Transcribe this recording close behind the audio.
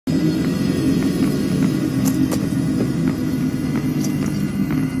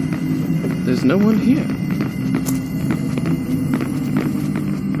there's no one here.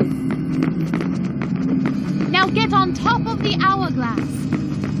 Now get on top of the hourglass.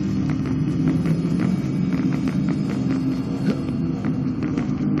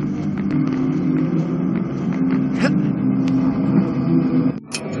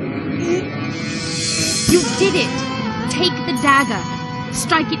 You did it! Take the dagger.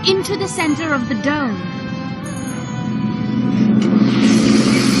 Strike it into the center of the dome.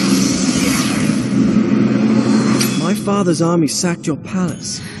 My father's army sacked your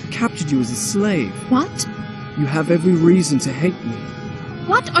palace, captured you as a slave. What? You have every reason to hate me.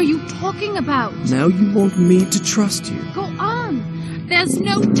 What are you talking about? Now you want me to trust you. Go on. There's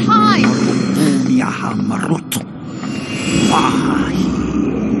no time.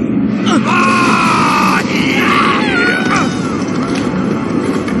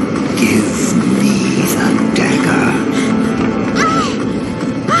 Give me the dagger.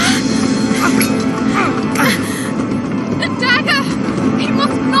 The dagger! He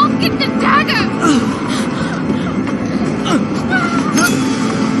must not get the dagger!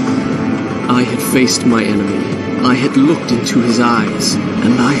 I had faced my enemy. I had looked into his eyes,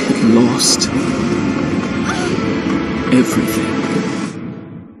 and I had lost everything.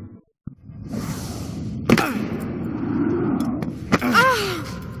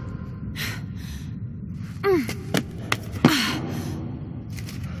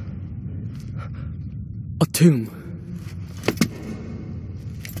 A tomb.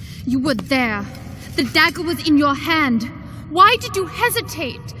 You were there. The dagger was in your hand. Why did you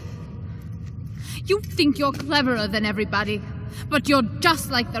hesitate? You think you're cleverer than everybody, but you're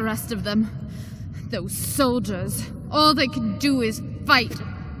just like the rest of them. Those soldiers, all they can do is fight,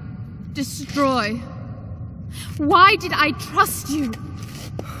 destroy. Why did I trust you?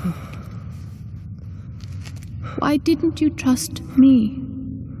 Why didn't you trust me?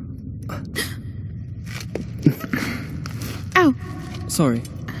 Ow! Sorry.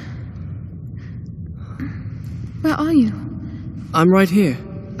 Where are you? I'm right here.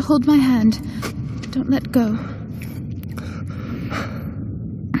 Hold my hand. Don't let go.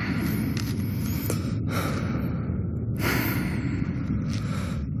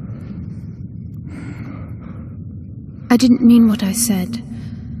 I didn't mean what I said.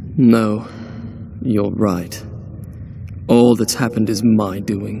 No, you're right. All that's happened is my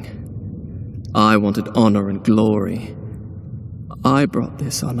doing. I wanted honor and glory. I brought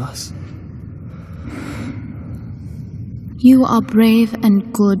this on us. You are brave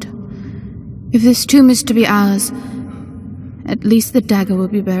and good. If this tomb is to be ours, at least the dagger will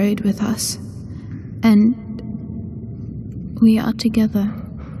be buried with us. And we are together.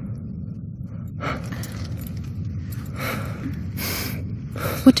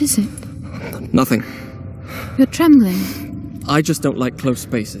 What is it? Nothing. You're trembling. I just don't like close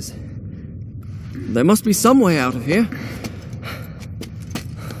spaces. There must be some way out of here.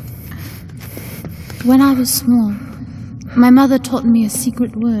 When I was small, my mother taught me a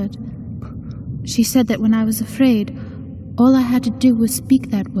secret word. She said that when I was afraid, all I had to do was speak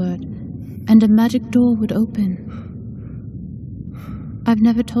that word, and a magic door would open. I've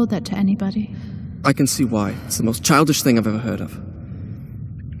never told that to anybody. I can see why. It's the most childish thing I've ever heard of.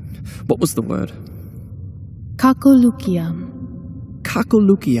 What was the word? Kakolukiam.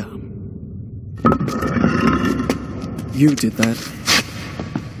 Kakolukiam. You did that,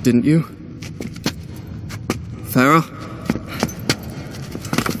 didn't you? Farah?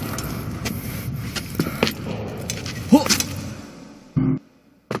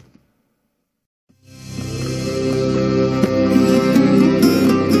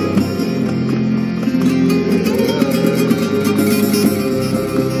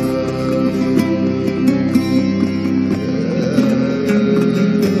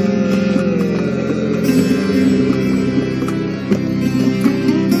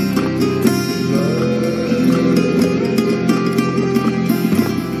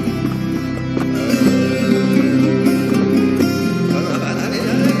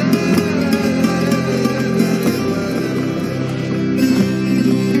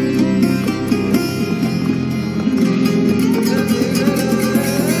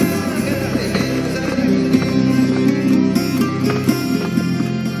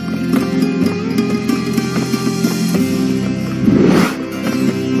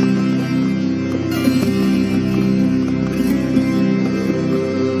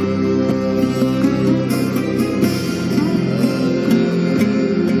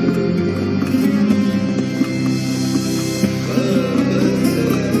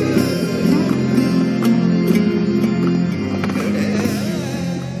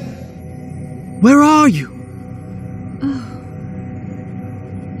 Where are you? Oh.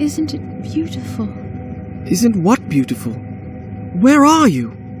 Isn't it beautiful? Isn't what beautiful? Where are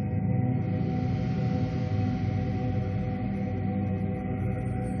you?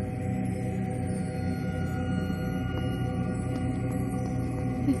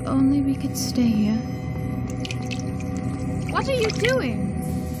 If only we could stay here. What are you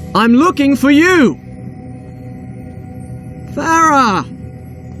doing? I'm looking for you! Farah!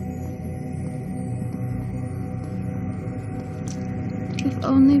 If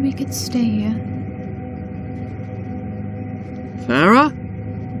only we could stay here. Farah?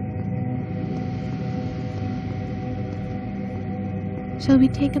 Shall we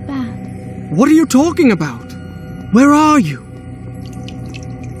take a bath? What are you talking about? Where are you?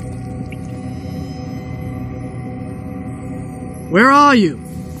 Where are you?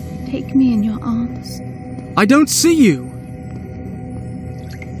 Take me in your arms. I don't see you.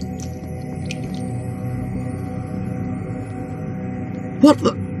 What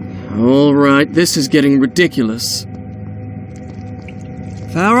the... All right, this is getting ridiculous.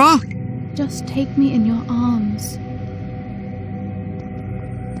 Farah? Just take me in your arms.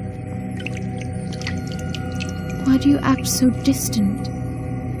 Why do you act so distant?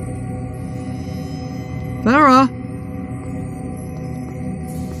 Farah?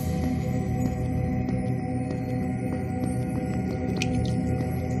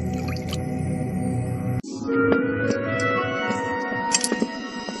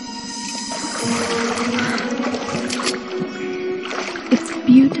 It's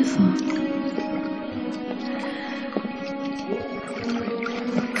beautiful.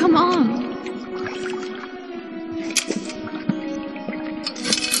 Come on.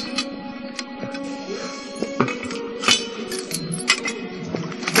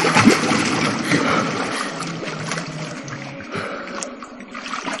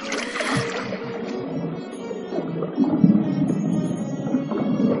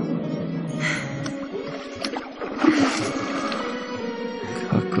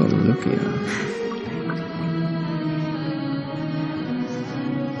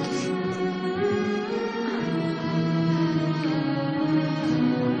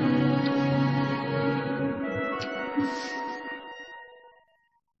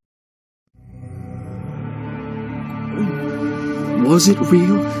 Was it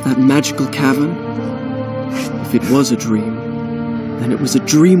real, that magical cavern? If it was a dream, then it was a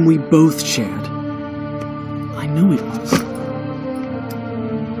dream we both shared. I know it was.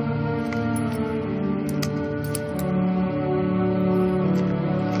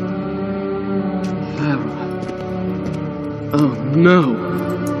 Farah. Oh no.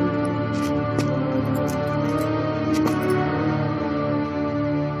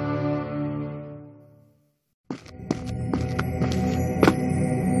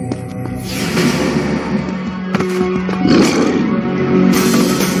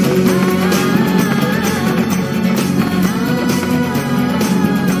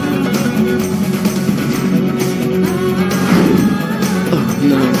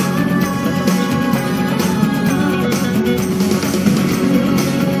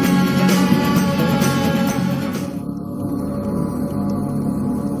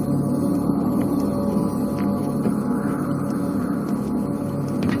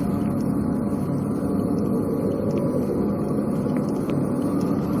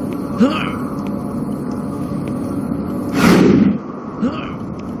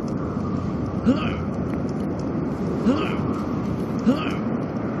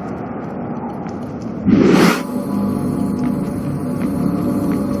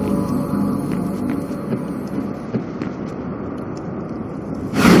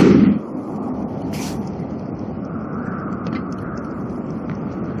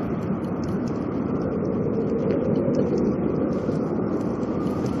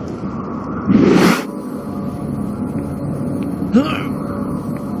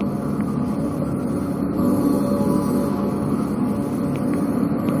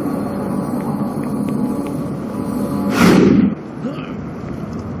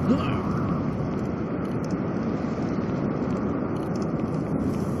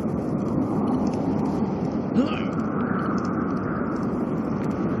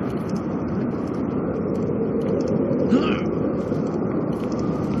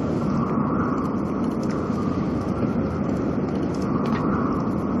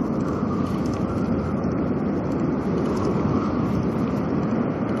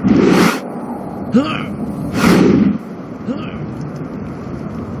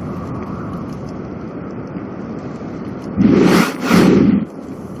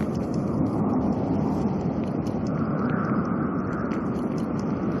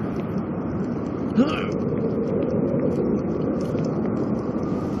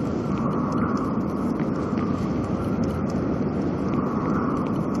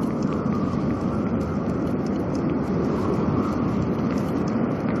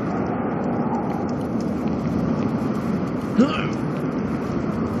 Done.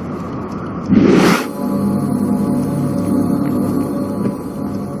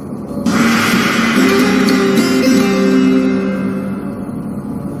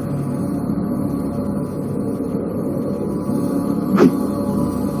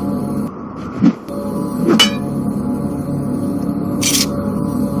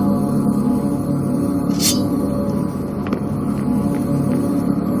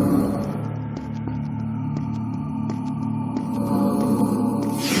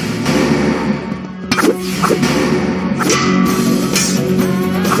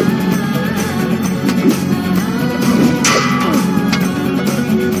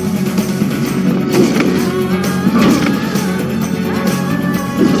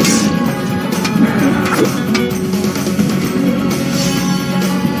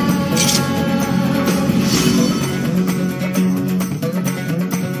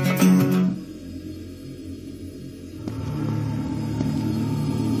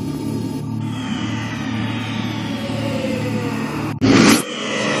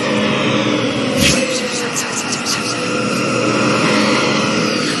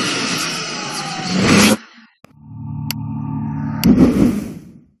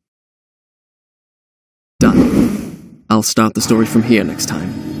 I'll start the story from here next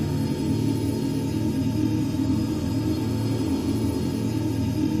time.